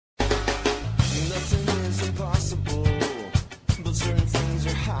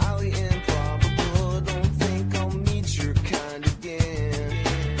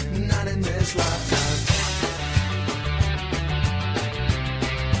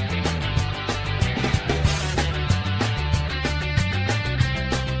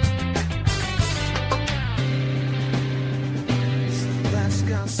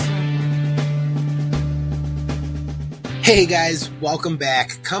Hey guys, welcome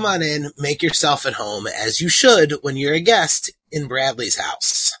back. Come on in, make yourself at home, as you should when you're a guest in Bradley's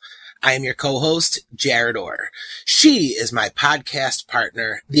house. I am your co-host, Jared Orr. She is my podcast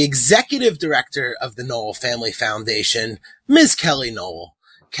partner, the executive director of the Knoll Family Foundation, Ms. Kelly Knoll.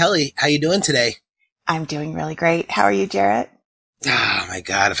 Kelly, how you doing today? I'm doing really great. How are you, Jared? Oh my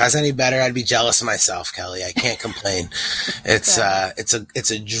God. If I was any better, I'd be jealous of myself, Kelly. I can't complain. It's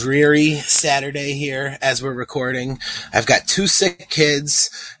a dreary Saturday here as we're recording. I've got 2 sick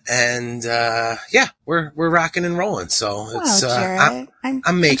kids and, we're rocking and rolling. So it's, Jared.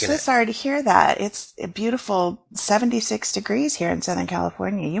 I'm making so sorry to hear that. It's a beautiful 76 degrees here in Southern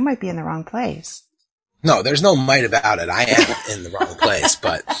California. You might be in the wrong place. No, there's no might about it. I am in the wrong place,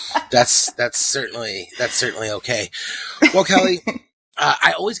 but that's certainly okay. Well, Kelly,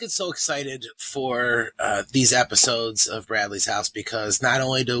 I always get so excited for these episodes of Bradley's House because not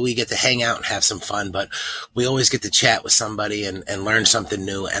only do we get to hang out and have some fun, but we always get to chat with somebody and learn something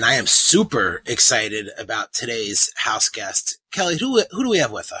new. And I am super excited about today's house guest. Kelly, who do we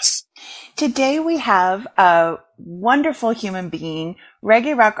have with us? Today we have a wonderful human being,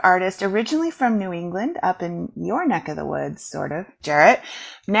 reggae rock artist, originally from New England, up in your neck of the woods, sort of, Jarrett.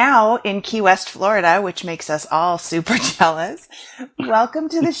 Now in Key West, Florida, which makes us all super jealous. Welcome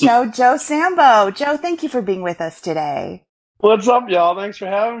to the show, Joe Sambo. Joe, thank you for being with us today. What's up, y'all? Thanks for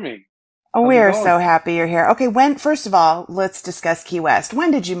having me. Oh, we are so happy you're here. Okay, first of all, let's discuss Key West.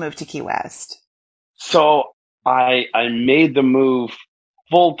 When did you move to Key West? So I made the move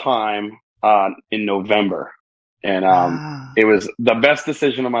full-time in November. And it was the best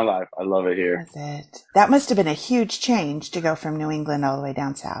decision of my life. I love it here. Was it? That must have been a huge change to go from New England all the way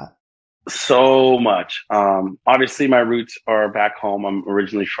down south. So much. Obviously, my roots are back home. I'm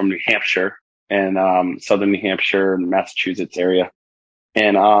originally from New Hampshire and southern New Hampshire and Massachusetts area.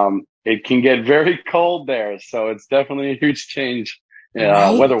 And it can get very cold there. So it's definitely a huge change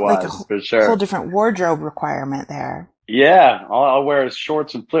weather-wise, like for sure. Whole different wardrobe requirement there. Yeah. All I'll wear is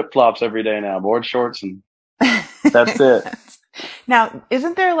shorts and flip-flops every day now. Board shorts and that's it. Now,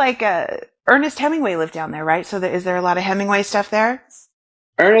 isn't there Ernest Hemingway lived down there, right? So is there a lot of Hemingway stuff there?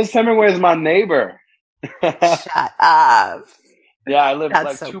 Ernest Hemingway is my neighbor. Shut up. Yeah, I live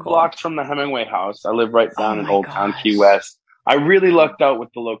That's 2 cool. blocks from the Hemingway house. I live right down in Old Town gosh. Key West. I really lucked out with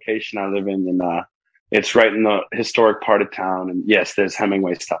the location I live in, and it's right in the historic part of town. And yes, there's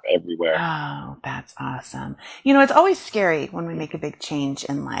Hemingway stuff everywhere. Oh, that's awesome. You know, it's always scary when we make a big change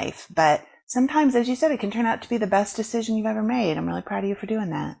in life, but sometimes, as you said, it can turn out to be the best decision you've ever made. I'm really proud of you for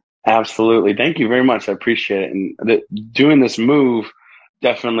doing that. Absolutely. Thank you very much. I appreciate it. And doing this move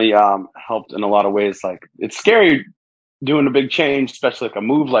definitely helped in a lot of ways. Like, it's scary doing a big change, especially like a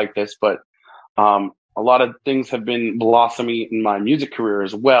move like this, but a lot of things have been blossoming in my music career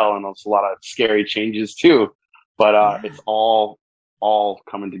as well, and there's a lot of scary changes too. But it's all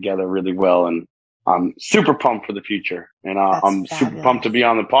coming together really well, and I'm super pumped for the future. And I'm super pumped to be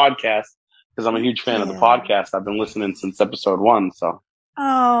on the podcast because I'm a huge fan of the podcast. I've been listening since episode 1. So.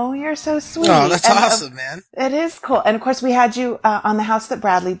 Oh, you're so sweet. Oh, that's awesome, man. It is cool. And of course, we had you on the house that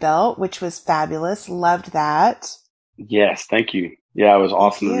Bradley built, which was fabulous. Loved that. Yes, thank you. Yeah, it was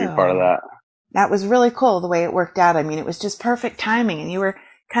awesome to be a part of that. That was really cool the way it worked out. I mean, it was just perfect timing. And you were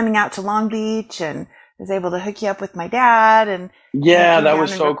coming out to Long Beach and was able to hook you up with my dad. And yeah, that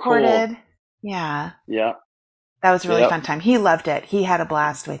was so cool. Yeah. Yeah. That was a really fun time. He loved it. He had a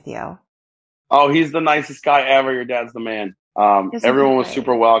blast with you. Oh, he's the nicest guy ever. Your dad's the man. Everyone was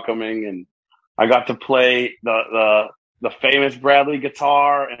super welcoming, and I got to play the famous Bradley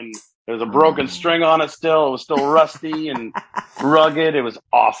guitar, and there's a broken string on it still. It was still rusty and rugged. It was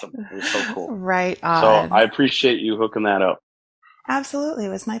awesome. It was so cool. Right on. So I appreciate you hooking that up. Absolutely. It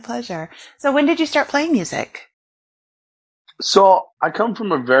was my pleasure. So when did you start playing music? So I come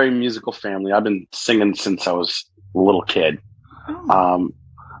from a very musical family. I've been singing since I was a little kid. Oh.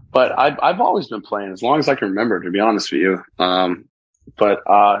 But I've always been playing as long as I can remember, to be honest with you.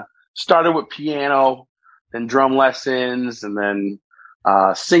 But started with piano, then drum lessons, and then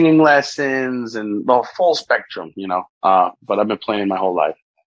singing lessons, and the full spectrum, but I've been playing my whole life.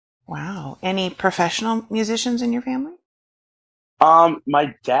 Wow. Any professional musicians in your family?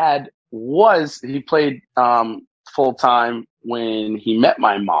 My dad he played full time when he met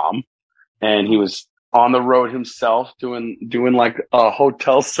my mom, and he was on the road himself doing like a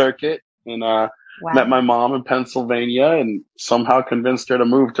hotel circuit, and met my mom in Pennsylvania and somehow convinced her to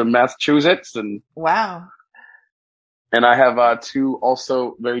move to Massachusetts. And wow. And I have 2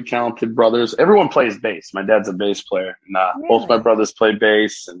 also very talented brothers. Everyone plays bass. My dad's a bass player, and both my brothers play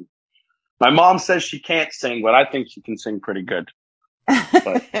bass. And my mom says she can't sing, but I think she can sing pretty good.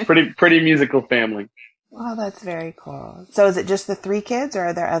 But pretty musical family. Oh, that's very cool. So is it just the 3 kids or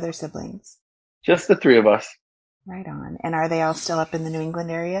are there other siblings? Just the 3 of us. Right on. And are they all still up in the New England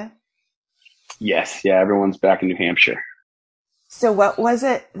area? Yes. Yeah. Everyone's back in New Hampshire. So what was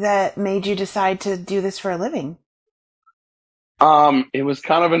it that made you decide to do this for a living? It was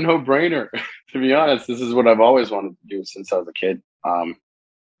kind of a no-brainer, to be honest. This is what I've always wanted to do since I was a kid.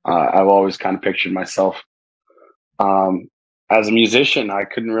 I've always kind of pictured myself as a musician. I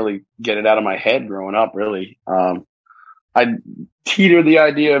couldn't really get it out of my head growing up, really. I teetered the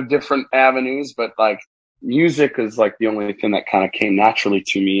idea of different avenues, but like music is like the only thing that kind of came naturally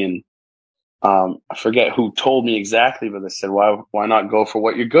to me. And I forget who told me exactly, but they said, why not go for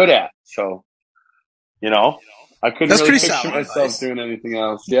what you're good at? So, I couldn't That's really pretty picture solid myself advice. doing anything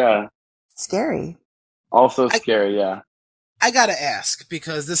else. Yeah. Scary. Also scary. Yeah. I gotta ask,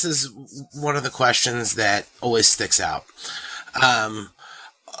 because this is one of the questions that always sticks out.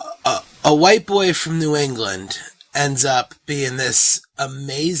 A white boy from New England ends up being this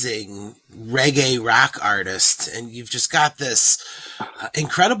amazing reggae rock artist, and you've just got this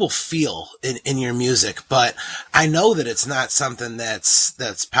incredible feel in your music. But I know that it's not something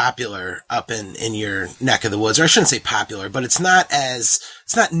that's popular up in your neck of the woods, or I shouldn't say popular, but it's not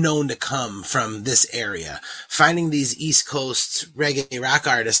known to come from this area. Finding these East Coast reggae rock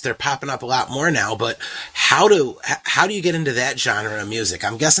artists, they're popping up a lot more now. But how do you get into that genre of music?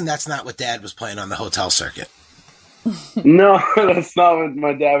 I'm guessing that's not what Dad was playing on the hotel circuit. No, that's not what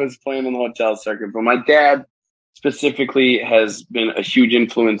my dad was playing on the hotel circuit. But my dad specifically has been a huge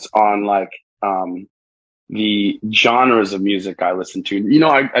influence on the genres of music I listen to.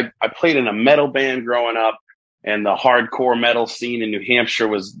 I played in a metal band growing up, and the hardcore metal scene in New Hampshire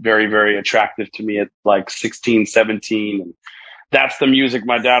was very, very attractive to me at like 16, 17. And that's the music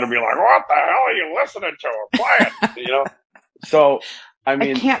my dad would be like, "What the hell are you listening to? Play it," So, I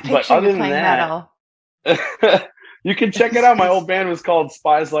mean, I can't but picture other you than playing that, metal. you can check it out. My old band was called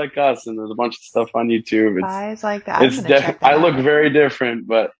Spies Like Us, and there's a bunch of stuff on YouTube. Spies Like That. I'm gonna check that I look out. very different,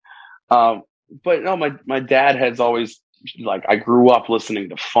 but no, my dad has always, like, I grew up listening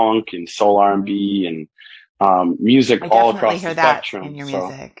to funk and soul R&B and music I all definitely across hear the that spectrum. in your So,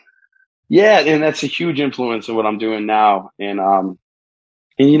 music. yeah, and that's a huge influence of what I'm doing now. And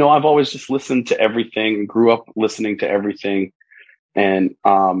I've always just listened to everything, grew up listening to everything, and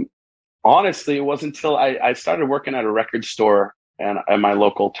honestly, it wasn't until I started working at a record store in my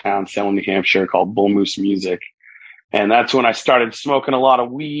local town, Salem, New Hampshire, called Bull Moose Music. And that's when I started smoking a lot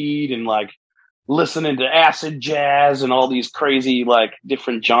of weed and like listening to acid jazz and all these crazy like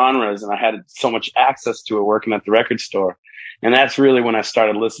different genres. And I had so much access to it working at the record store. And that's really when I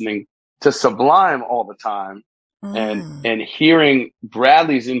started listening to Sublime all the time and hearing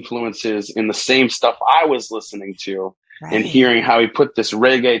Bradley's influences in the same stuff I was listening to. Right. And hearing how he put this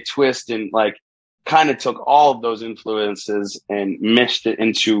reggae twist and like kind of took all of those influences and meshed it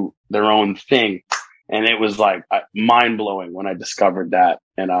into their own thing. And it was like mind blowing when I discovered that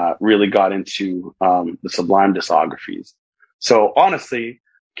and really got into the Sublime discographies. So honestly,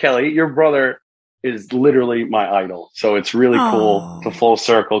 Kelly, your brother is literally my idol. So it's really cool to full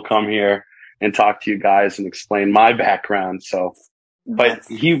circle come here and talk to you guys and explain my background. So, but That's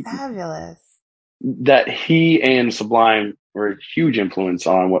fabulous. That he and Sublime were a huge influence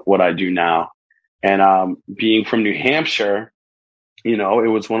on what I do now. And being from New Hampshire, it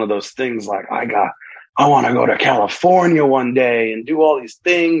was one of those things like I want to go to California one day and do all these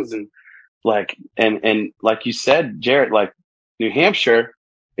things. And like you said, Jarrett, like New Hampshire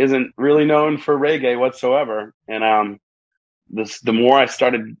isn't really known for reggae whatsoever. And the more I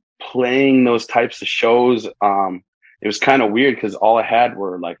started playing those types of shows, it was kind of weird because all I had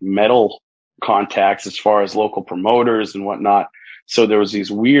were like metal contacts as far as local promoters and whatnot. So there was these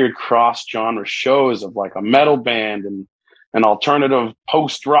weird cross genre shows of like a metal band and an alternative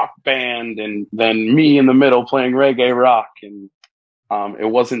post rock band, and then me in the middle playing reggae rock. And it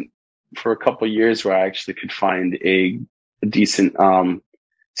wasn't for a couple of years where I actually could find a decent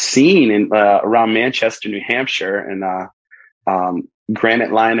scene in around Manchester, New Hampshire, and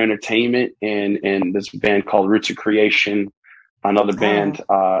Granite Lion Entertainment and this band called Roots of Creation. Another band,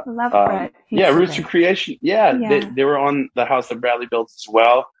 love Brett. Roots of Creation. Yeah. They were on the house that Bradley built as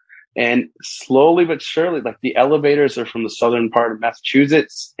well. And slowly but surely, like the Elevators are from the southern part of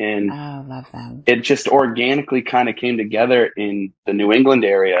Massachusetts, and love them. It just organically kind of came together in the New England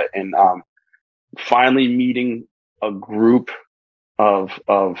area, and finally meeting a group of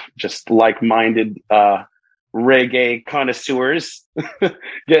just like-minded reggae connoisseurs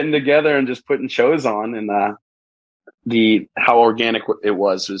getting together and just putting shows on, and how organic it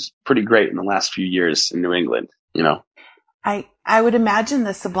was pretty great in the last few years in New England, I I would imagine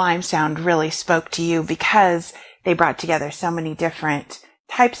the Sublime sound really spoke to you because they brought together so many different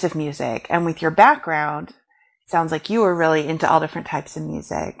types of music. And with your background, it sounds like you were really into all different types of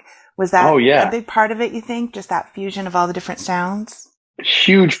music. Was that a big part of it, you think? Just that fusion of all the different sounds?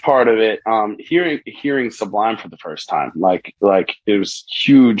 Huge part of it. Hearing Sublime for the first time, like it was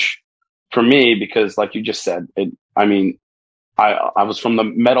huge for me because, like you just said, I was from the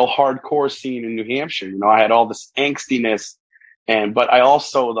metal hardcore scene in New Hampshire. You know, I had all this angstiness, but I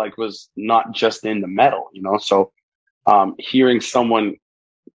also was not just into metal. You know, so hearing someone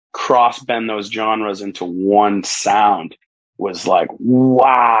cross bend those genres into one sound was like,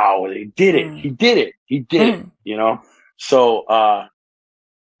 wow, they did it. He did it. He did it. You know, so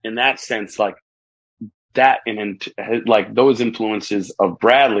in that sense, that and those influences of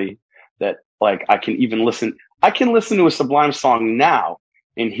Bradley that I can even listen. I can listen to a Sublime song now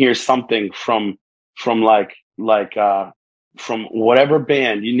and hear something from whatever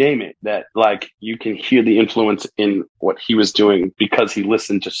band, you name it, that you can hear the influence in what he was doing because he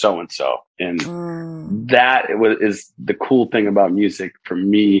listened to so and so, and that is the cool thing about music for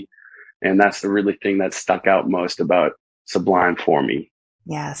me, and that's the really thing that stuck out most about Sublime for me.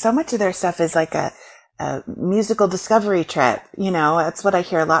 Yeah, so much of their stuff is like a musical discovery trip. You know, that's what I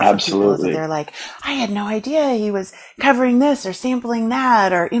hear a lot from people. Is that they're like, I had no idea he was covering this or sampling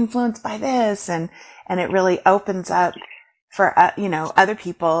that or influenced by this, and it really opens up for other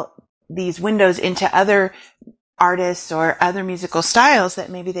people these windows into other artists or other musical styles that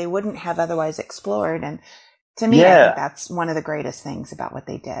maybe they wouldn't have otherwise explored. And to me, I think that's one of the greatest things about what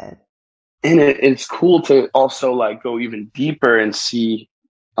they did. And it's cool to also go even deeper and see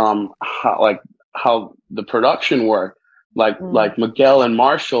how the production worked, like Miguel and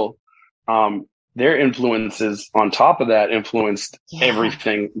Marshall, their influences on top of that influenced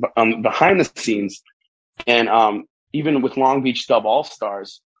everything behind the scenes. And even with Long Beach Dub All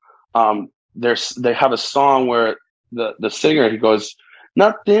Stars, they have a song where the singer, he goes,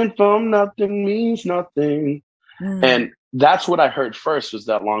 nothing from nothing means nothing. And that's what I heard first, was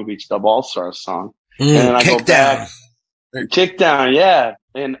that Long Beach Dub All Stars song. And then I go back, Kick Down, yeah.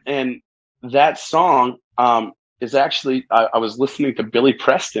 And that song is actually, I was listening to Billy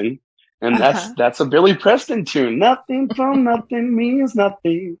Preston, and that's a Billy Preston tune. Nothing from nothing means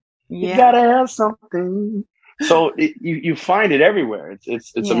nothing. You gotta have something. So you find it everywhere.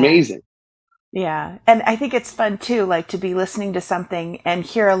 It's amazing. Yeah. And I think it's fun too, to be listening to something and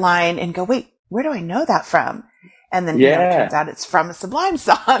hear a line and go, wait, where do I know that from? And then, it turns out it's from a Sublime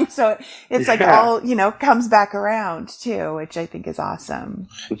song. So it's all, comes back around too, which I think is awesome.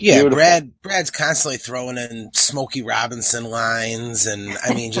 Yeah. Brad's constantly throwing in Smokey Robinson lines and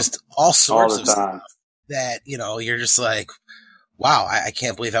just all sorts of stuff that, you're just like, wow, I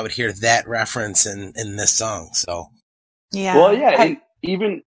can't believe I would hear that reference in this song. So. Yeah. Well, yeah. And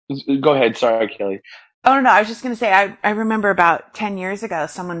even go ahead. Sorry, Kelly. Oh, no, I was just going to say, I remember about 10 years ago,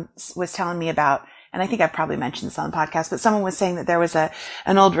 someone was telling me about, and I think I've probably mentioned this on the podcast, but someone was saying that there was an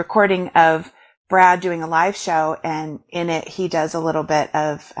old recording of Brad doing a live show, and in it, he does a little bit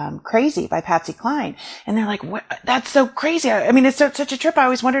of Crazy by Patsy Cline. And they're like, what? That's so crazy. It's such a trip. I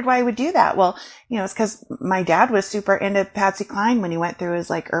always wondered why he would do that. Well, it's because my dad was super into Patsy Cline when he went through his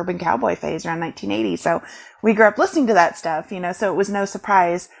urban cowboy phase around 1980. So we grew up listening to that stuff, so it was no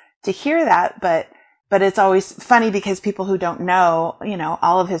surprise to hear that, but it's always funny because people who don't know,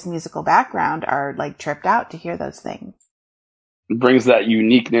 all of his musical background are tripped out to hear those things. It brings that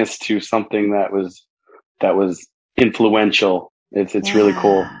uniqueness to something that was influential. It's really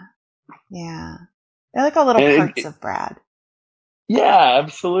cool. Yeah. They're like all little parts of Brad. Yeah,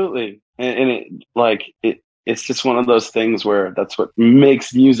 absolutely. And it's just one of those things where that's what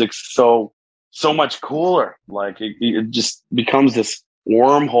makes music so much cooler. It just becomes this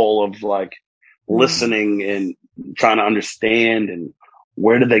wormhole of listening and trying to understand, and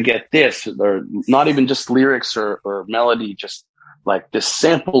where did they get this? Or not even just lyrics or melody, just this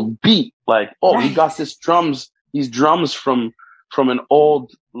sampled beat. He got these drums from an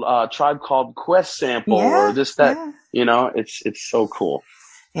old Tribe Called Quest sample, or this, that, it's so cool.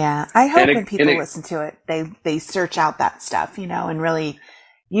 Yeah. I hope when people listen to it, they search out that stuff, and really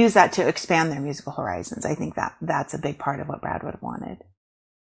use that to expand their musical horizons. I think that's a big part of what Brad would have wanted.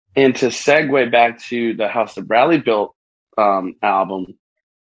 And to segue back to the House that Bradley Built album,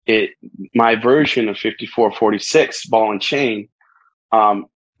 my version of 5446 Ball and Chain,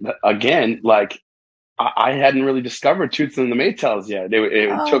 again, I hadn't really discovered Toots and the Maytals yet.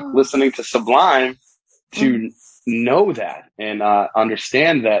 It took listening to Sublime to know that and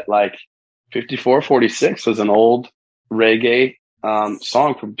understand that 5446 was an old reggae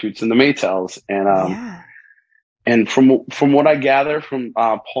song from Toots and the Maytals, and and from what I gather from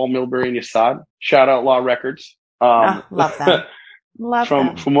Paul Milbury and Yasad, shout out Law Records. Love them. Love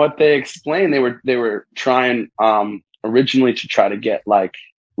them. From what they explained, they were trying originally to try to get like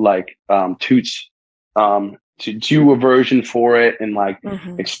Toots to do a version for it and like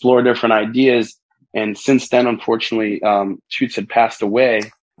explore different ideas. And since then, unfortunately, Toots had passed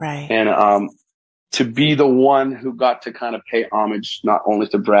away. Right. And to be the one who got to kind of pay homage not only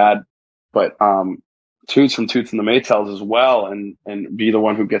to Brad, but Toots from Toots and the Maytals as well, and be the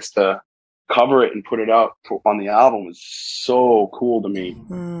one who gets to cover it and put it out on the album is so cool to me.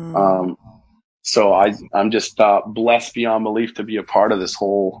 So I'm just blessed beyond belief to be a part of this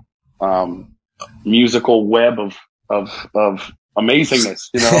whole musical web of amazingness,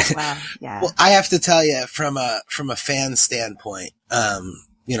 you know. Wow, yeah. Well, I have to tell you from a fan standpoint,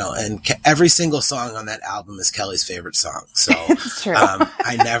 you know, and every single song on that album is Kelly's favorite song. So, it's true.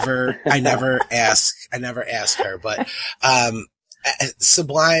 I never ask her, but,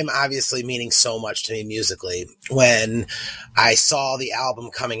 Sublime obviously meaning so much to me musically. When I saw the album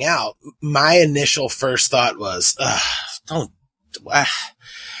coming out, my initial first thought was, and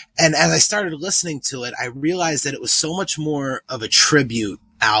as I started listening to it, I realized that it was so much more of a tribute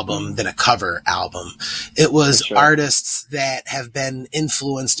album than a cover album. It was artists that have been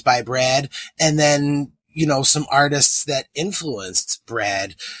influenced by Brad, and then, you know, some artists that influenced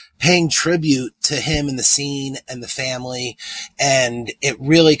Brad, paying tribute to him and the scene and the family. And it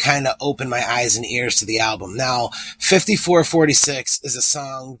really kind of opened my eyes and ears to the album. Now, 5446 is a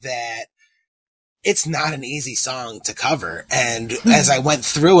song that it's not an easy song to cover. And as I went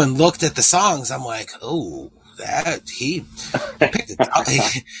through and looked at the songs, I'm like, oh, that he picked he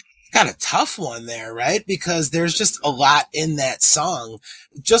got a tough one there, right? Because there's just a lot in that song,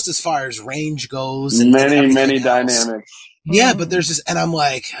 just as far as range goes. And many dynamics. Yeah, but there's just, and I'm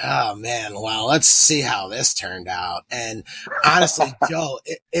like, oh man, well, let's see how this turned out. And honestly, Joe,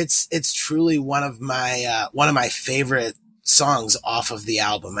 it's truly one of my favorite songs off of the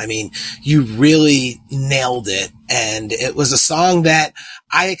album. I mean, you really nailed it. And it was a song that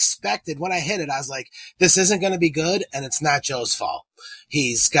I expected when I hit it. I was like, this isn't going to be good, and it's not Joe's fault.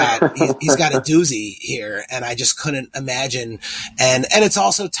 He's got a doozy here, and I just couldn't imagine. And it's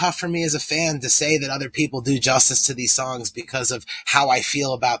also tough for me as a fan to say that other people do justice to these songs because of how I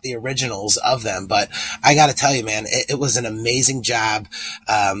feel about the originals of them. But I got to tell you, man, it was an amazing job.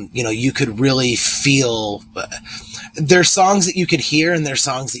 You know, you could really feel, there's songs that you could hear and there's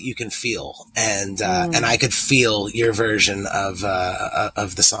songs that you can feel. And I could feel your version of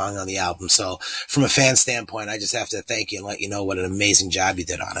the song on the album. So from a fan standpoint, I just have to thank you and let you know what an amazing job you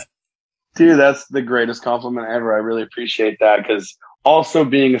did on it. Dude, that's the greatest compliment ever. I really appreciate that, because also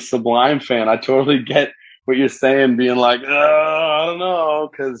being a Sublime fan, I totally get what you're saying, being like, I don't know,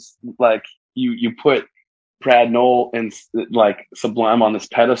 because like you put Brad Knoll and like Sublime on this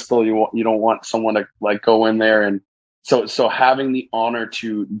pedestal. You don't want someone to like go in there, and so having the honor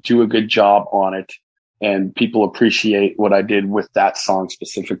to do a good job on it and people appreciate what I did with that song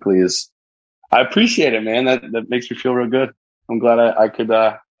specifically I appreciate it, man. That makes me feel real good. I'm glad I could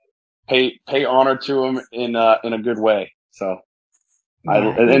pay honor to him in a good way. So,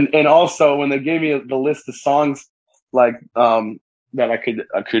 yeah. And also when they gave me the list of songs like that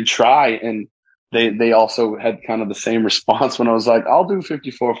I could try, and they also had kind of the same response when I was like, I'll do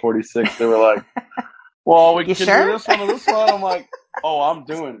 5446. They were like, well, we can do this one or this one. I'm like, oh, I'm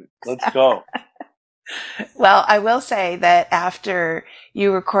doing it. Let's go. Well, I will say that after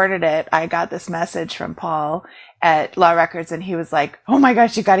you recorded it, I got this message from Paul at Law Records, and he was like, oh my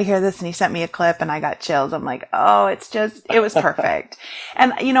gosh, you got to hear this. And he sent me a clip, and I got chills. I'm like, oh, it was perfect.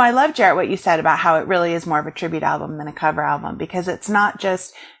 And, you know, I love, Jarrett, what you said about how it really is more of a tribute album than a cover album, because it's not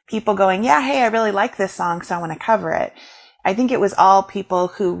just people going, yeah, hey, I really like this song, so I want to cover it. I think it was all people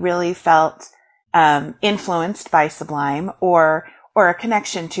who really felt influenced by Sublime or a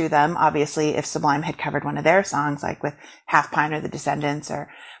connection to them. Obviously, if Sublime had covered one of their songs, like with Half Pint or The Descendants,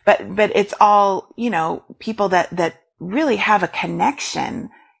 but it's all, you know, people that really have a connection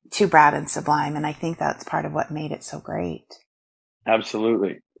to Brad and Sublime. And I think that's part of what made it so great.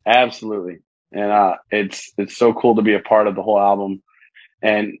 Absolutely. And, it's so cool to be a part of the whole album.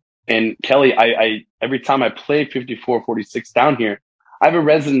 And Kelly, I every time I play 5446 down here, I have a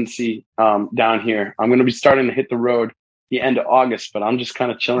residency, down here. I'm going to be starting to hit the road the end of August, but I'm just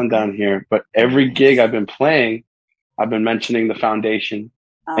kind of chilling down here. But every gig I've been playing, I've been mentioning the foundation,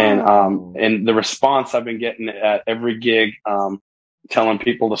 and the response I've been getting at every gig, telling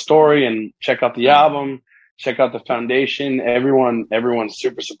people the story and check out the album, check out the foundation. Everyone's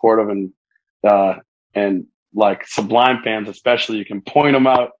super supportive, and like Sublime fans, especially, you can point them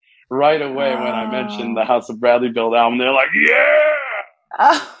out right away when I mentioned the House of Bradley Build album. They're like, yeah!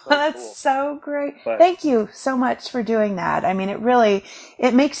 Oh, So that's cool. so great. But- Thank you so much for doing that. I mean,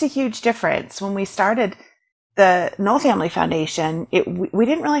 it makes a huge difference. When we started the Knoll Family Foundation, we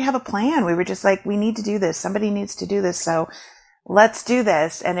didn't really have a plan. We were just like, we need to do this. Somebody needs to do this. So let's do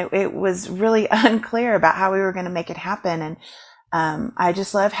this. And it was really unclear about how we were going to make it happen. And I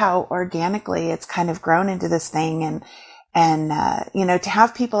just love how organically it's kind of grown into this thing. And to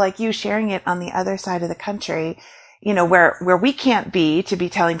have people like you sharing it on the other side of the country, where we can't be to be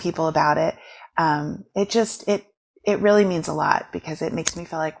telling people about it. It really means a lot because it makes me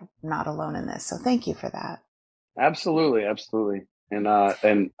feel like I'm not alone in this. So thank you for that. Absolutely. And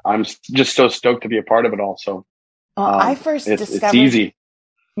I'm just so stoked to be a part of it all. So, Well, I first discovered, it's easy.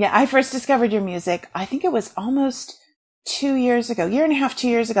 Yeah, I first discovered your music. I think it was almost 2 years ago, year and a half, 2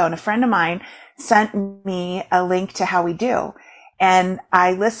 years ago. And a friend of mine sent me a link to How We Do. And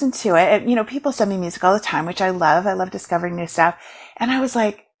I listened to it. And, people send me music all the time, which I love. I love discovering new stuff. And I was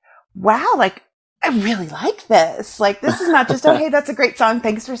like, wow, like, I really like this. Like, this is not just, oh, hey, that's a great song.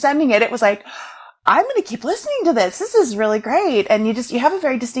 Thanks for sending it. It was like, I'm going to keep listening to this. This is really great. And you have a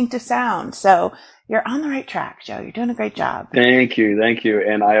very distinctive sound. So you're on the right track, Joe. You're doing a great job. Thank you.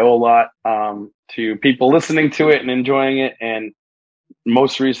 And I owe a lot, to people listening to it and enjoying it. And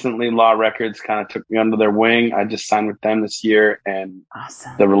most recently, Law Records kind of took me under their wing. I just signed with them this year, and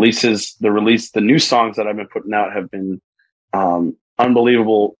Awesome. the new songs that I've been putting out have been,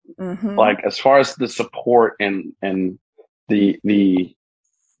 unbelievable. Mm-hmm. Like as far as the support and the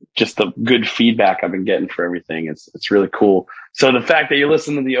just the good feedback I've been getting for everything. It's really cool. So the fact that you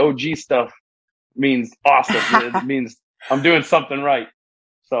listen to the OG stuff means awesome. It means I'm doing something right.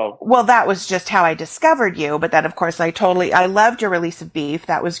 So, well, that was just how I discovered you. But then, of course, I loved your release of Beef.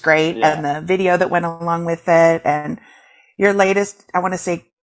 That was great. Yeah. And the video that went along with it. And your latest, I want to say,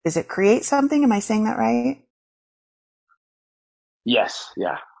 is it Create Something? Am I saying that right? yes.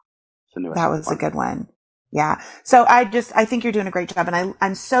 Yeah. That was a good one. Yeah. So I think you're doing a great job. And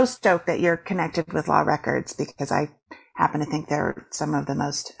I'm so stoked that you're connected with Law Records because I happen to think they're some of the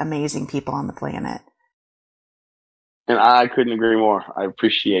most amazing people on the planet. And I couldn't agree more. I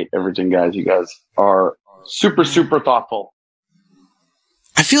appreciate everything, guys. You guys are super, super thoughtful.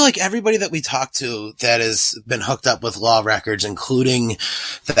 I feel like everybody that we talk to that has been hooked up with Law Records, including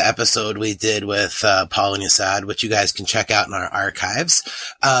the episode we did with Paul and Yasad, which you guys can check out in our archives.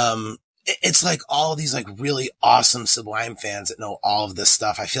 It's like all these like really awesome Sublime fans that know all of this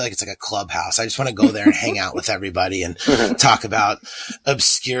stuff. I feel like it's like a clubhouse. I just want to go there and hang out with everybody and talk about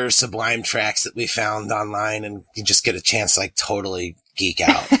obscure Sublime tracks that we found online, and you just get a chance to like totally geek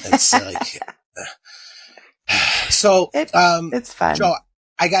out. It's like, so, it's fun. Joe,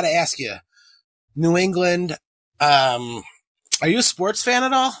 I got to ask you, New England, are you a sports fan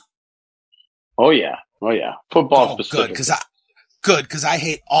at all? Oh yeah. Football specific. Good, because I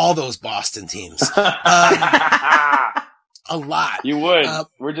hate all those Boston teams. A lot. You would.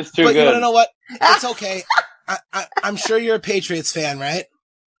 We're just too but good. You want to know what? It's okay. I'm sure you're a Patriots fan, right?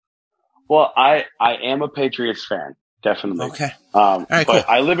 Well, I am a Patriots fan, definitely. Okay. All right, but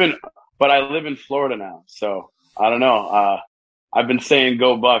cool. I live in Florida now, so I don't know. I've been saying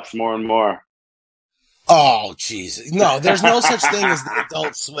 "Go Bucks" more and more. Oh, jeez. No, there's no such thing as the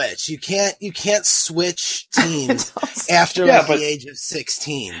adult switch. You can't switch teams after the age of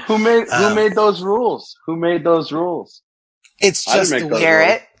 16. Who made those rules? It's just the way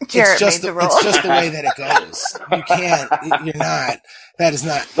Jarrett made the rules. It's just the way that it goes. You can't. You're not. That is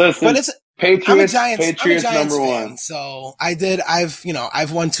not. Listen, but it's. Patriots, I'm a Giants number fan, one. so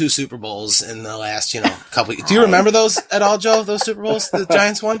I've won 2 Super Bowls in the last, couple. Do you remember those at all, Joe? Those Super Bowls the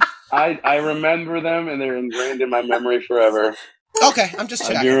Giants won? I remember them, and they're ingrained in my memory forever. Okay, I'm just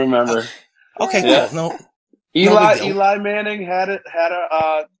checking. I do remember. Okay, yeah. Cool. Eli Manning had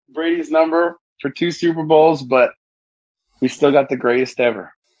a Brady's number for 2 Super Bowls, but we still got the greatest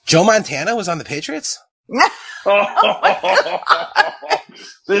ever. Joe Montana was on the Patriots?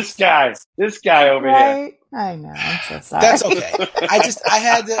 This guy over here. I know. I'm so sorry. That's okay.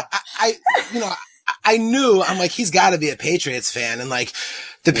 I knew, I'm like, he's gotta be a Patriots fan. And like,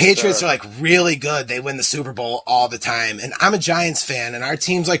 the Patriots are like really good. They win the Super Bowl all the time. And I'm a Giants fan, and our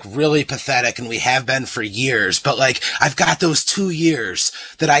team's like really pathetic, and we have been for years. But like, I've got those 2 years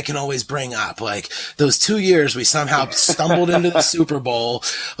that I can always bring up. Like, those 2 years we somehow stumbled into the Super Bowl,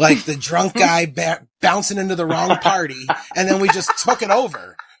 like the drunk guy bouncing into the wrong party, and then we just took it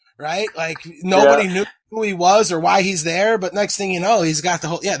over. Right? Like, nobody knew who he was or why he's there, but next thing you know, he's got the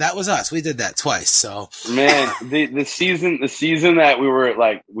whole, that was us. We did that twice. So, man, the season that we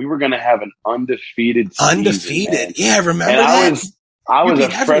were going to have an undefeated season, yeah. Remember that? I You was a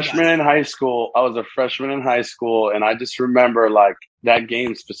beat freshman everybody. in high school. And I just remember like that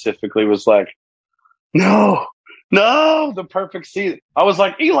game specifically was like, no, no, the perfect season. I was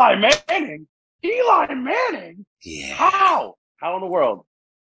like, Eli Manning. Yeah. How in the world?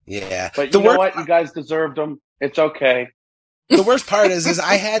 Yeah. But you know what? You guys deserved them. It's okay. The worst part is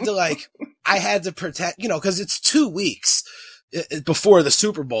I had to pretend, cause it's 2 weeks before the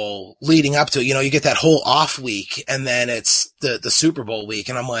Super Bowl leading up to it. You get that whole off week and then it's the Super Bowl week.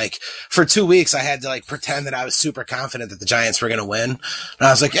 And I'm like, for 2 weeks, I had to like pretend that I was super confident that the Giants were going to win. And I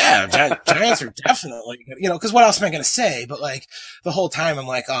was like, yeah, Giants are definitely, cause what else am I going to say? But like the whole time I'm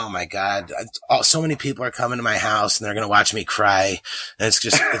like, oh my God, so many people are coming to my house and they're going to watch me cry. And it's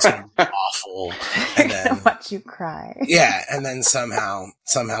going to be awful. They're And gonna then watch you cry. yeah, and then somehow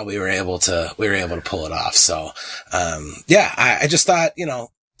we were able to pull it off. So, yeah, I just thought,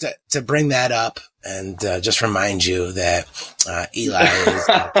 to bring that up and just remind you that Eli is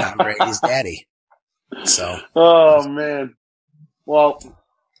Tom Brady's daddy. So, Oh man. Well,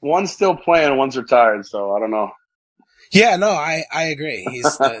 one's still playing, one's retired, so I don't know. yeah, no, I agree.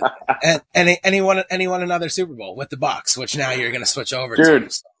 He's and he won another Super Bowl with the Bucs, which now you're going to switch over Dude,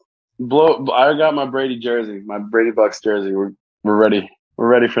 to. So. I got my Brady jersey, my Brady Bucks jersey. We're ready. We're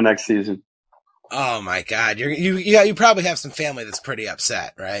ready for next season. Oh my God, you probably have some family that's pretty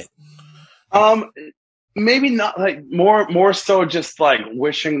upset, right? Maybe not, like more so just like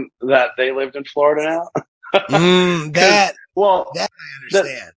wishing that they lived in Florida now. That I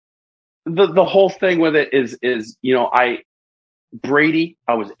understand. The whole thing with it is Brady,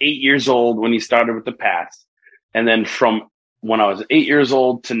 I was 8 years old when he started with the Pats. And then from when I was 8 years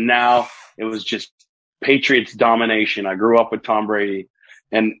old to now, it was just Patriots domination. I grew up with Tom Brady,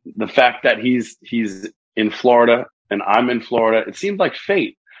 and the fact that he's in Florida and I'm in Florida, it seemed like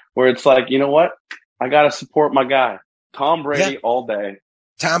fate, where it's like, you know what? I got to support my guy, Tom Brady, all day.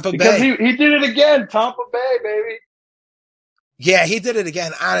 Tampa because Bay. He did it again. Tampa Bay, baby. Yeah, he did it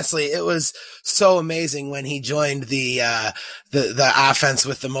again. Honestly, it was so amazing when he joined the offense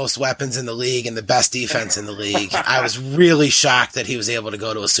with the most weapons in the league and the best defense in the league. I was really shocked that he was able to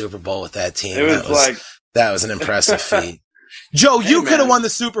go to a Super Bowl with that team. That was an impressive feat. Joe, you could have won the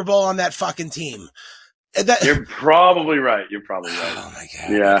Super Bowl on that fucking team. You're probably right. Oh my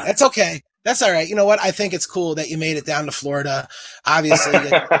God. Yeah. That's okay. That's all right. You know what? I think it's cool that you made it down to Florida. Obviously,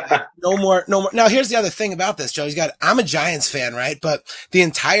 no more. Now, here's the other thing about this, Joe. I'm a Giants fan, right? But the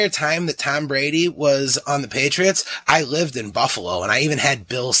entire time that Tom Brady was on the Patriots, I lived in Buffalo and I even had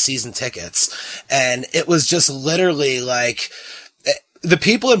Bills season tickets. And it was just literally like, the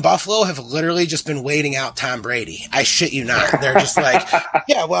people in Buffalo have literally just been waiting out Tom Brady. I shit you not. They're just like,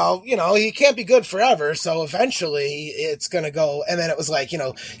 yeah, well, he can't be good forever. So eventually it's going to go. And then it was like,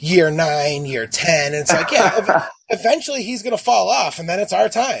 year 9, year 10. And it's like, yeah, eventually he's going to fall off and then it's our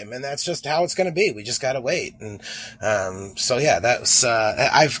time. And that's just how it's going to be. We just got to wait. And, so yeah, that's,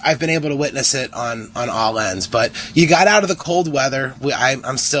 I've been able to witness it on all ends, but you got out of the cold weather.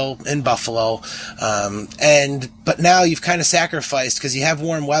 I'm still in Buffalo. But now you've kind of sacrificed because you have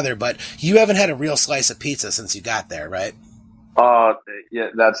warm weather, but you haven't had a real slice of pizza since you got there, right?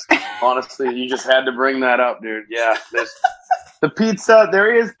 Yeah, that's honestly, you just had to bring that up, dude. Yeah, the pizza.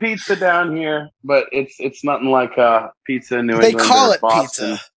 There is pizza down here, but it's nothing like pizza in New England. They call it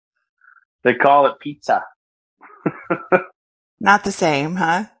Boston. pizza. They call it pizza. Not the same,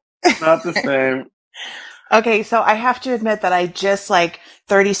 huh? Not the same. Okay, so I have to admit that I just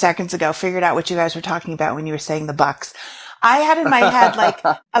 30 seconds ago figured out what you guys were talking about when you were saying the Bucks. I had in my head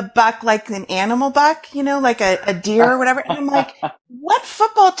a buck, like an animal buck, like a deer or whatever. And I'm like, what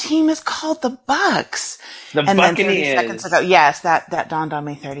football team is called the Bucks? The and Buccaneers. Then 30 seconds ago, yes, that dawned on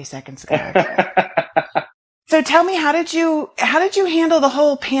me 30 seconds ago. So tell me, how did you handle the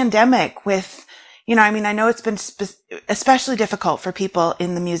whole pandemic with, I know it's been especially difficult for people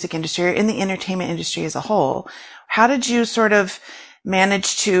in the music industry or in the entertainment industry as a whole. How did you sort of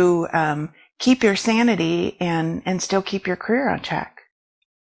manage to, keep your sanity and still keep your career on track?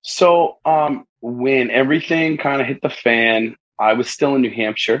 So, when everything kind of hit the fan, I was still in New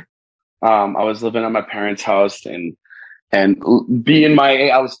Hampshire. I was living at my parents' house and I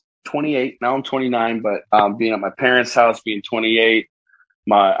was 28, now I'm 29, but, being at my parents' house, being 28,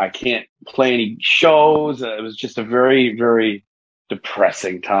 I can't play any shows. It was just a very, very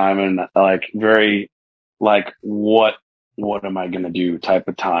depressing time and very what am I going to do type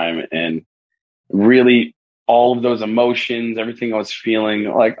of time. And really all of those emotions, everything I was feeling,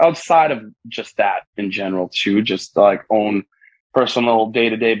 outside of just that in general too, just own personal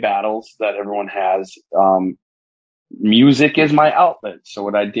day-to-day battles that everyone has. Music is my outlet. So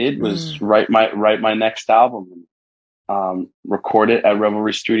what I did was write my next album. record it at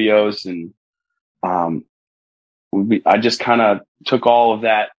Revelry Studios. And I just kind of took all of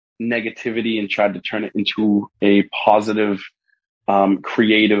that negativity and tried to turn it into a positive,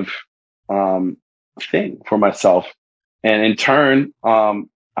 creative thing for myself. And in turn, I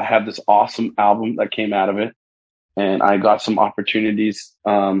have this awesome album that came out of it. And I got some opportunities.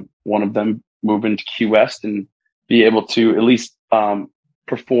 One of them moving to Key West and be able to at least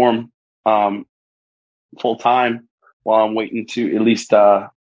perform full time while I'm waiting to at least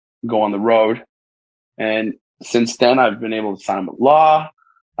go on the road. And since then, I've been able to sign with Law.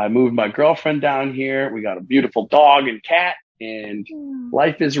 I moved my girlfriend down here. We got a beautiful dog and cat, and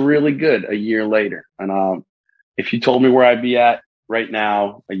life is really good a year later. And if you told me where I'd be at right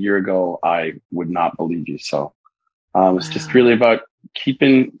now a year ago, I would not believe you. So it's just really about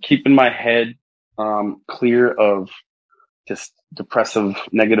keeping my head clear of just depressive,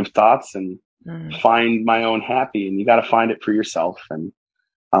 negative thoughts and find my own happy. And you got to find it for yourself. And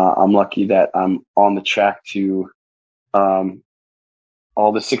I'm lucky that I'm on the track to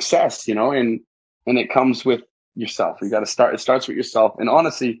all the success, and it comes with yourself. You got to start. It starts with yourself. And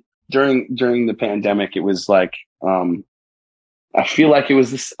honestly, during the pandemic, it was like I feel like it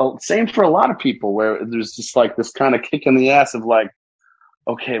was the same for a lot of people, where there's just like this kind of kick in the ass of like,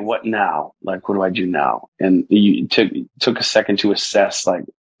 okay, what now? Like, what do I do now? And you took a second to assess, like,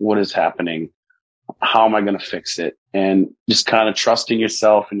 what is happening? How am I going to fix it? And just kind of trusting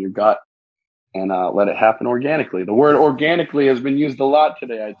yourself and your gut, and let it happen organically. The word organically has been used a lot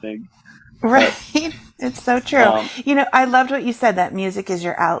today, I think. Right. It's so true. I loved what you said, that music is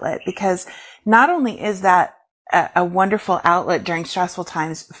your outlet, because not only is that a wonderful outlet during stressful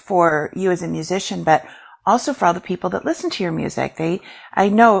times for you as a musician, but also for all the people that listen to your music. I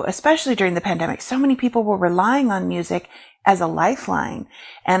know, especially during the pandemic, so many people were relying on music as a lifeline.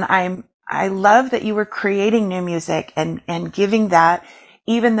 And I love that you were creating new music and giving that,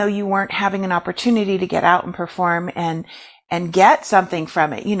 even though you weren't having an opportunity to get out and perform and get something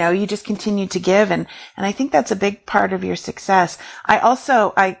from it. You just continued to give. And I think that's a big part of your success. I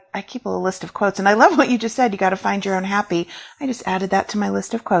also, I keep a list of quotes, and I love what you just said. You got to find your own happy. I just added that to my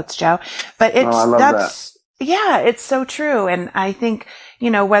list of quotes, Joe. But it's so true. And I think,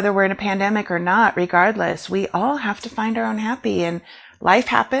 whether we're in a pandemic or not, regardless, we all have to find our own happy, and life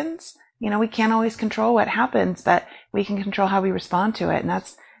happens. We can't always control what happens, but we can control how we respond to it. And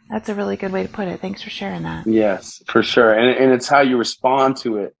that's a really good way to put it. Thanks for sharing that. Yes, for sure. And it's how you respond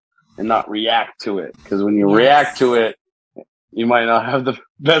to it and not react to it. Because when you react to it, you might not have the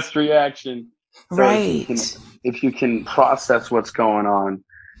best reaction. So right. If you can process what's going on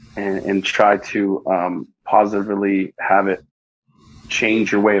and try to positively have it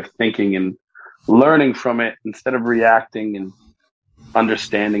change your way of thinking and learning from it instead of reacting, and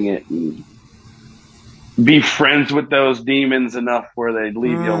understanding it, and be friends with those demons enough where they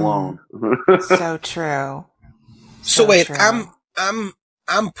leave you alone. So true. So wait, true.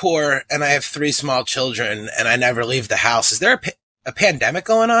 I'm poor and I have 3 small children and I never leave the house. Is there a pandemic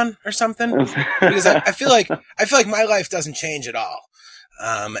going on or something? Because I feel like my life doesn't change at all.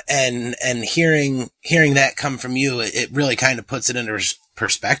 And hearing that come from you, it really kind of puts it into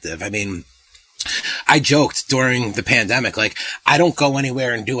perspective. I mean, I joked during the pandemic, like, I don't go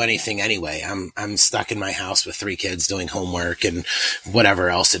anywhere and do anything anyway. I'm stuck in my house with 3 kids doing homework and whatever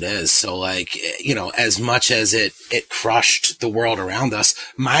else it is. So like, as much as it crushed the world around us,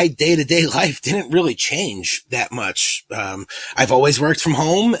 my day-to-day life didn't really change that much. I've always worked from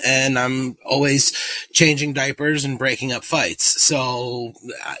home, and I'm always changing diapers and breaking up fights. So,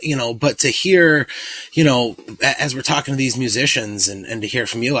 but to hear, as we're talking to these musicians and to hear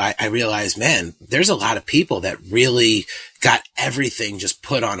from you, I realize, man, there's a lot of people that really got everything just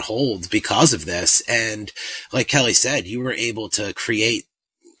put on hold because of this. And like Kelly said, you were able to create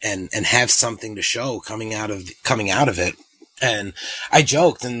and have something to show coming out of it. And I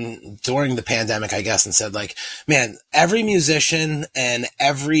joked during the pandemic, I guess, and said, like, man, every musician and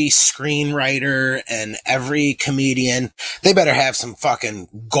every screenwriter and every comedian, they better have some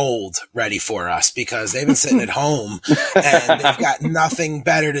fucking gold ready for us, because they've been sitting at home and they've got nothing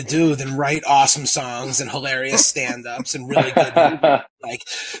better to do than write awesome songs and hilarious stand-ups and really good movies. Like,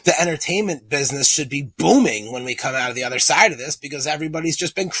 the entertainment business should be booming when we come out of the other side of this, because everybody's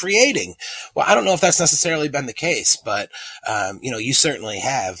just been creating. Well, I don't know if that's necessarily been the case, but you certainly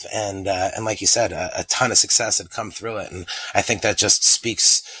have. And like you said, a ton of success had come through it. And I think that just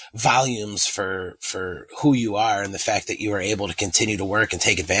speaks volumes for who you are, and the fact that you were able to continue to work and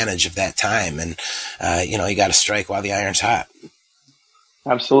take advantage of that time. And, you got to strike while the iron's hot.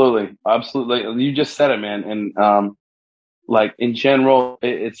 Absolutely. Absolutely. You just said it, man. And, like, in general,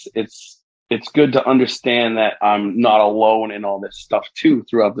 it's it's good to understand that I'm not alone in all this stuff too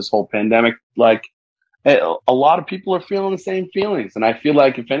throughout this whole pandemic. Like a lot of people are feeling the same feelings. And I feel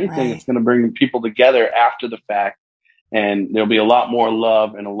like if anything, Right. it's going to bring people together after the fact, and there'll be a lot more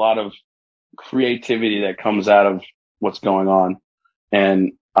love and a lot of creativity that comes out of what's going on.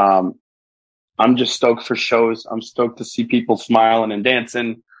 And, I'm just stoked for shows. I'm stoked to see people smiling and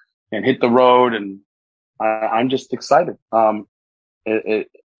dancing and hit the road. And I'm just excited.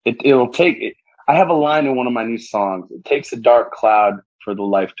 It'll take it. I have a line in one of my new songs. It takes a dark cloud for the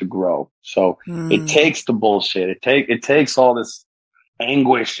life to grow. So it takes the bullshit. It takes all this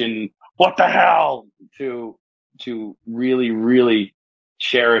anguish and what the hell to really, really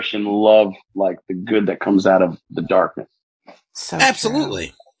cherish and love like the good that comes out of the darkness. So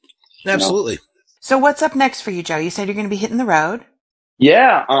Absolutely. true. Absolutely. So what's up next for you, Joe? You said you're going to be hitting the road.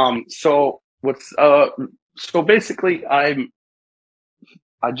 Yeah. So basically I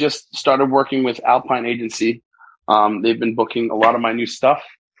just started working with Alpine Agency. They've been booking a lot of my new stuff,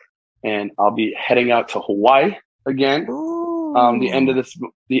 and I'll be heading out to Hawaii again.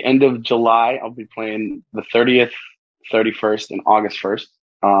 The end of July, I'll be playing the 30th, 31st, and August 1st,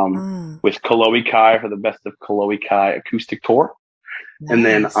 with Kalohi Kai for the Best of Kalohi Kai acoustic tour. Nice. And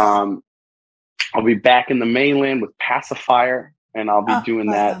then, I'll be back in the mainland with Pacifier, and I'll be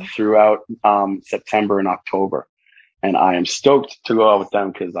doing that throughout, September and October. And I am stoked to go out with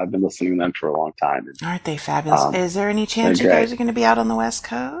them because I've been listening to them for a long time. Aren't they fabulous? Is there any chance you guys are going to be out on the West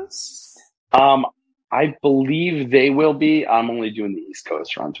Coast? I believe they will be. I'm only doing the East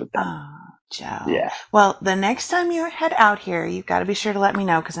Coast runs with them. Oh, Joe. Yeah. Well, the next time you head out here, you've got to be sure to let me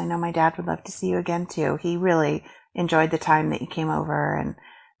know because I know my dad would love to see you again too. He really enjoyed the time that you came over and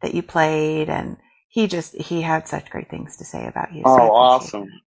that you played, and he had such great things to say about you. So awesome.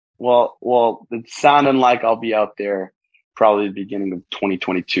 Well, it's sounding like I'll be out there probably the beginning of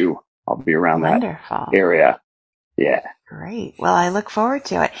 2022. I'll be around that area. Yeah. Great. Well, I look forward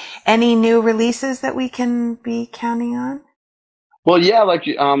to it. Any new releases that we can be counting on? Well, yeah,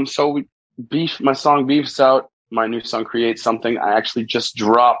 my song Beef's out. My new song Create Something. I actually just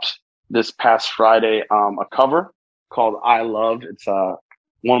dropped this past Friday, a cover called I Love. It's,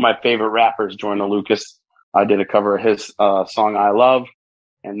 one of my favorite rappers, Jordan Lucas. I did a cover of his, song I Love.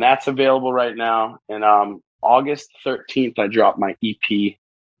 And that's available right now. And August 13th, I dropped my EP.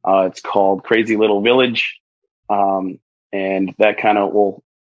 It's called Crazy Little Village. And that kind of will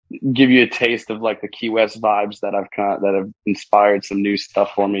give you a taste of like the Key West vibes that have inspired some new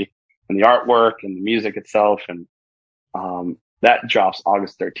stuff for me, and the artwork and the music itself. And that drops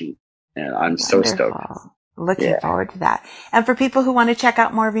August 13th. And I'm so stoked. Looking forward to that. And for people who want to check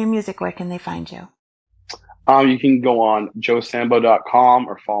out more of your music, where can they find you? You can go on joesambo.com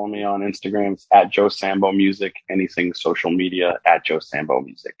or follow me on Instagram. It's at Joe Sambo Music. Anything social media at Joe Sambo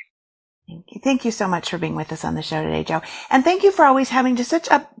Music. Thank you so much for being with us on the show today, Joe. And thank you for always having just such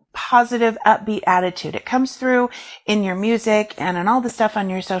a positive, upbeat attitude. It comes through in your music and in all the stuff on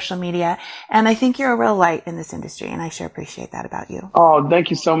your social media. And I think you're a real light in this industry, and I sure appreciate that about you. Oh, thank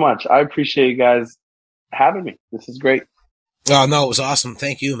you so much. I appreciate you guys having me. This is great. Oh, no, it was awesome.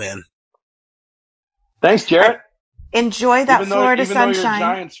 Thank you, man. Thanks, Jarrett. Enjoy that Florida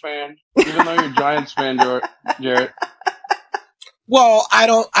sunshine. Even though you're a Giants fan, Jarrett. Well, I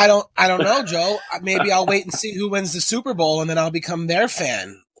don't know, Joe. Maybe I'll wait and see who wins the Super Bowl, and then I'll become their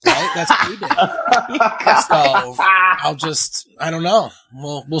fan. Right? That's what we did. So I don't know.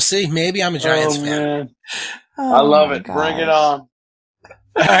 We'll see. Maybe I'm a Giants fan. Man. I love it. Gosh. Bring it on.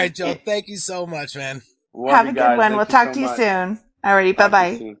 All right, Joe. Thank you so much, man. Have a good one. We'll talk to you soon. Alrighty.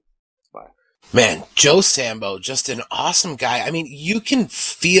 Bye-bye. Man, Joe Sambo, just an awesome guy. I mean, you can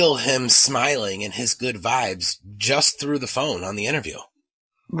feel him smiling and his good vibes just through the phone on the interview.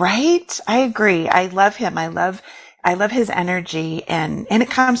 Right? I agree. I love him. I love his energy, and it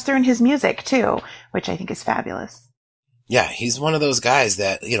comes through in his music too, which I think is fabulous. Yeah, he's one of those guys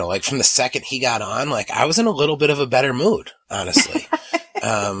that, like from the second he got on, like I was in a little bit of a better mood, honestly.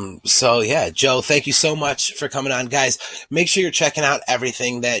 So yeah, Joe, thank you so much for coming on. Guys, make sure you're checking out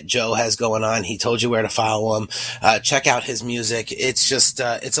everything that Joe has going on. He told you where to follow him. Check out his music. It's just,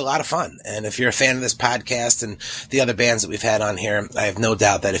 it's a lot of fun. And if you're a fan of this podcast and the other bands that we've had on here, I have no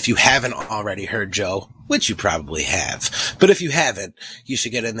doubt that if you haven't already heard Joe, which you probably have, but if you haven't, you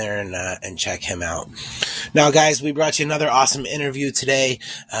should get in there and check him out. Now, guys, we brought you another awesome interview today.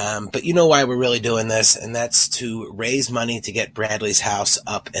 But you know why we're really doing this, and that's to raise money to get Bradley's house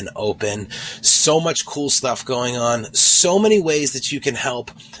up and open. So much cool stuff going on. So many ways that you can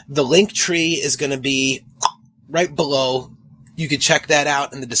help. The link tree is going to be right below You can check that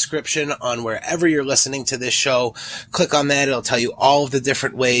out in the description on wherever you're listening to this show. Click on that. It'll tell you all of the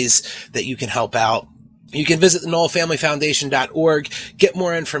different ways that you can help out. You can visit the NowellFamilyFoundation.org, get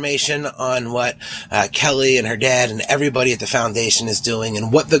more information on what Kelly and her dad and everybody at the foundation is doing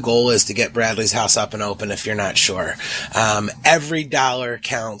and what the goal is to get Bradley's house up and open if you're not sure. Every dollar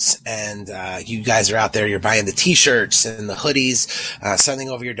counts, and you guys are out there, you're buying the t-shirts and the hoodies, sending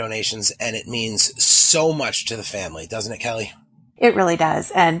over your donations, and it means so much to the family, doesn't it, Kelly? It really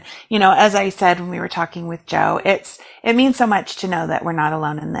does. And, you know, as I said when we were talking with Joe, it means so much to know that we're not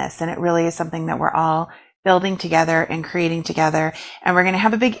alone in this. And it really is something that we're all building together and creating together. And we're going to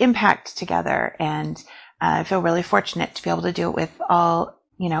have a big impact together. And I feel really fortunate to be able to do it with all,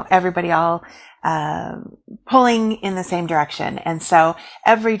 you know, everybody all pulling in the same direction. And so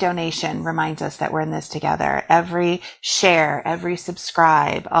every donation reminds us that we're in this together. Every share, every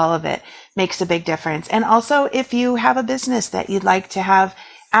subscribe, all of it makes a big difference. And also, if you have a business that you'd like to have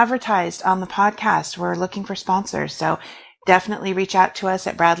advertised on the podcast, we're looking for sponsors. So definitely reach out to us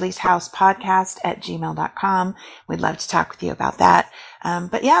at bradleyshousepodcast@gmail.com. We'd love to talk with you about that.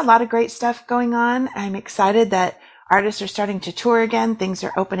 But yeah, a lot of great stuff going on. I'm excited that artists are starting to tour again. Things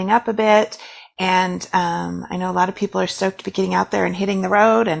are opening up a bit. And I know a lot of people are stoked to be getting out there and hitting the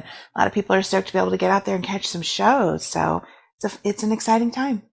road, and a lot of people are stoked to be able to get out there and catch some shows. So it's an exciting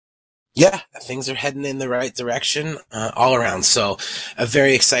time. Yeah, things are heading in the right direction all around. So a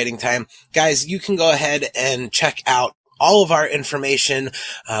very exciting time. Guys, you can go ahead and check out all of our information.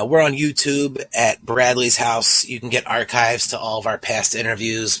 We're on YouTube at Bradley's House. You can get archives to all of our past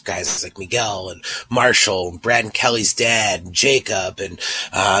interviews, guys like Miguel and Marshall, Brad and Kelly's dad, Jacob, and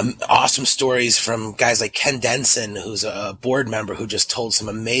awesome stories from guys like Ken Denson, who's a board member who just told some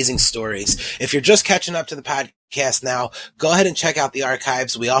amazing stories. If you're just catching up to the podcast now, go ahead and check out the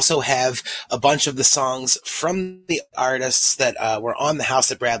archives. We also have a bunch of the songs from the artists that were on the house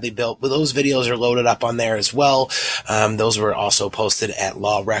that Bradley built. Well, those videos are loaded up on there as well. Those were also posted at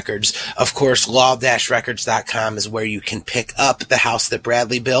Law Records. Of course, law-records.com is where you can pick up the house that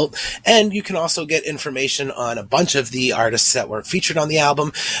Bradley built. And you can also get information on a bunch of the artists that were featured on the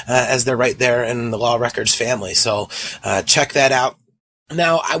album, as they're right there in the Law Records family. So check that out.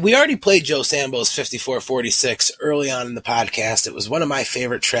 Now, we already played Joe Sambo's 5446 early on in the podcast. It was one of my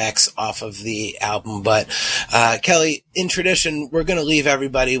favorite tracks off of the album. But, Kelly, in tradition, we're going to leave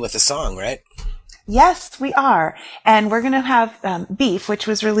everybody with a song, right? Yes, we are. And we're going to have Beef, which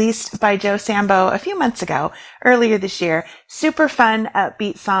was released by Joe Sambo a few months ago, earlier this year. Super fun,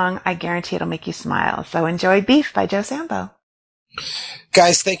 upbeat song. I guarantee it'll make you smile. So enjoy Beef by Joe Sambo.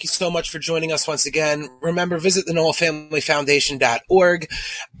 Guys, thank you so much for joining us once again. Remember, visit the NowellFamilyFoundation.org.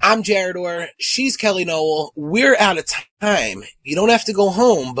 I'm Jared Orr. She's Kelly Nowell. We're out of time. You don't have to go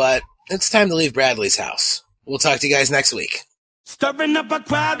home, but it's time to leave Bradley's house. We'll talk to you guys next week. Stirring up a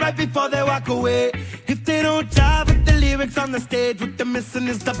crowd right before they walk away. If they don't jive with the lyrics on the stage, what they're missing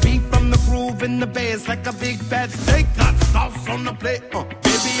is the beat from the groove in the bass. Like a big fat steak, got sauce on the plate.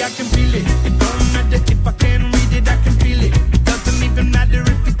 Baby, I can feel it. It don't matter if I can't read it, I can feel it. It doesn't even matter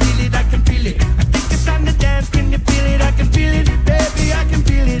if you feel it, I can feel it. I think it's time to dance, can you feel it? I can feel it, baby, I can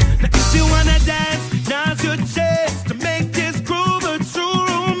feel it. Now if you wanna dance, now's your chance to make this groove a true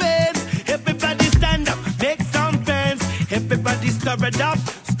romance. Everybody stand up, make some fans. Everybody stir it up,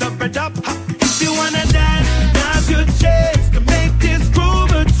 stir it up. Ha. If you wanna dance, now's your chance to make this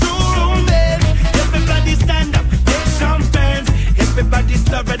groove a true romance. Everybody stand up, make some fans. Everybody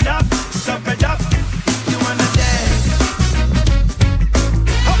stir it up, stir it up. If you wanna dance,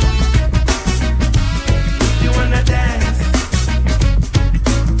 ha. If you wanna dance,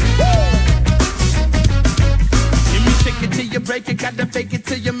 woo. Let me shake it till you break it, gotta fake it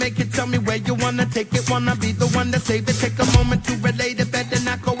till you make it. Tell me where you wanna take it, wanna be the one to save it. Take a moment to relate it, better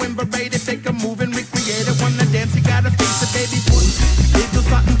not go and berate it. Take a move and recreate it. Wanna dance, you gotta face it, baby. Push, little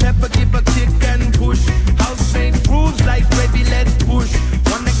salt and pepper, give a kick and push. House made grooves like baby, let's push.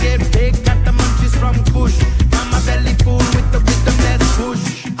 Wanna get big, got the munchies from Kush. I'm a belly full with the rhythm, let's push.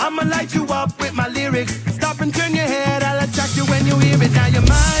 I'ma light you up with my lyrics. Stop and turn your head, I'll attract you when you hear it. Now your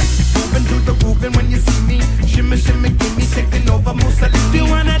mind moving to the groove, and when you see me, shimmy, shimmy, give me taking over, Musa. If you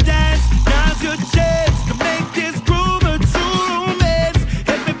wanna dance, now's your chance to make this groove a true romance.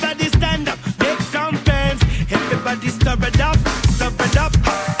 Everybody stand up, make some fans. Everybody stir it up, stir it up.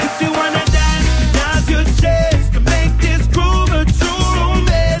 If you wanna dance, now's your chance to make this groove a true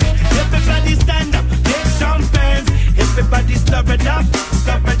romance. Everybody stand up, make some fans. Everybody stir it up,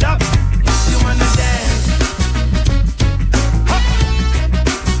 stir it up. If you wanna dance,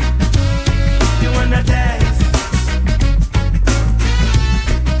 if you wanna dance.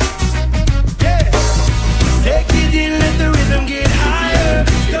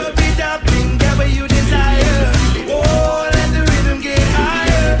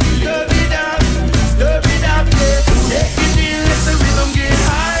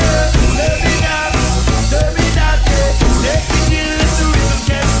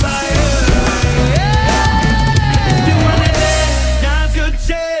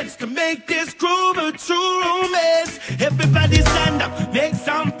 chance to make this groove a true romance. Everybody stand up, make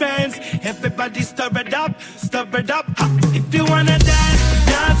some friends. Everybody stir it up, stir it up. Ha. If you wanna dance,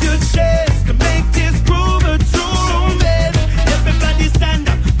 now's your chance to make this groove a true romance. Everybody stand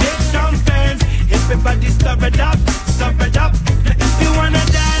up, make some friends. Everybody stir it up, stir it up. If you wanna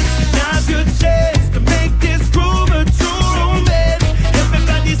dance, now's your chance to make this groove a true romance.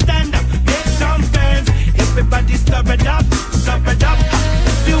 Everybody stand up, make some friends. Everybody stir it up, stir it up.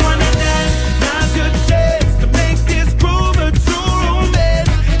 If you wanna dance, now's your chance to make this groove a true romance.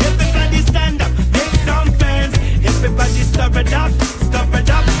 Everybody stand up, make some friends. Everybody stir it up, stir it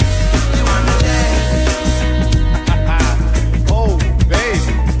up. If you wanna dance, Oh,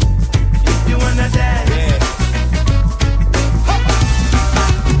 baby. if you wanna dance,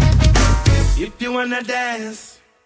 Yeah. if you wanna dance.